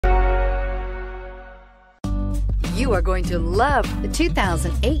You are going to love the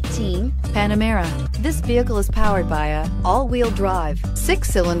 2018 Panamera. This vehicle is powered by a all-wheel drive,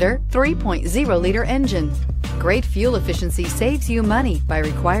 6-cylinder, 3.0-liter engine. Great fuel efficiency saves you money by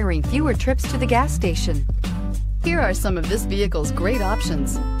requiring fewer trips to the gas station. Here are some of this vehicle's great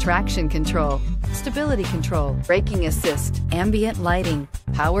options: traction control, stability control, braking assist, ambient lighting,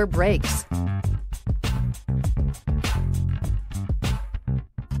 power brakes.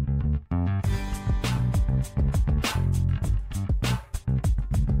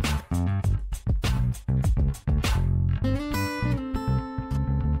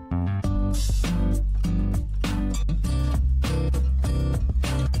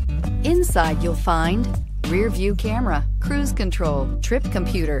 Inside you'll find rear view camera, cruise control, trip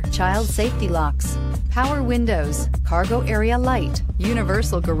computer, child safety locks, power windows, cargo area light,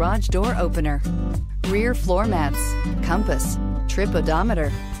 universal garage door opener, rear floor mats, compass, trip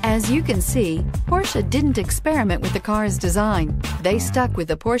odometer. As you can see, Porsche didn't experiment with the car's design. They stuck with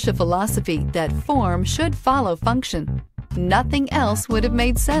the Porsche philosophy that form should follow function. Nothing else would have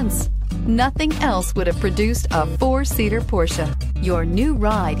made sense. Nothing else would have produced a 4-seater Porsche. Your new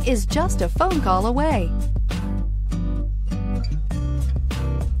ride is just a phone call away.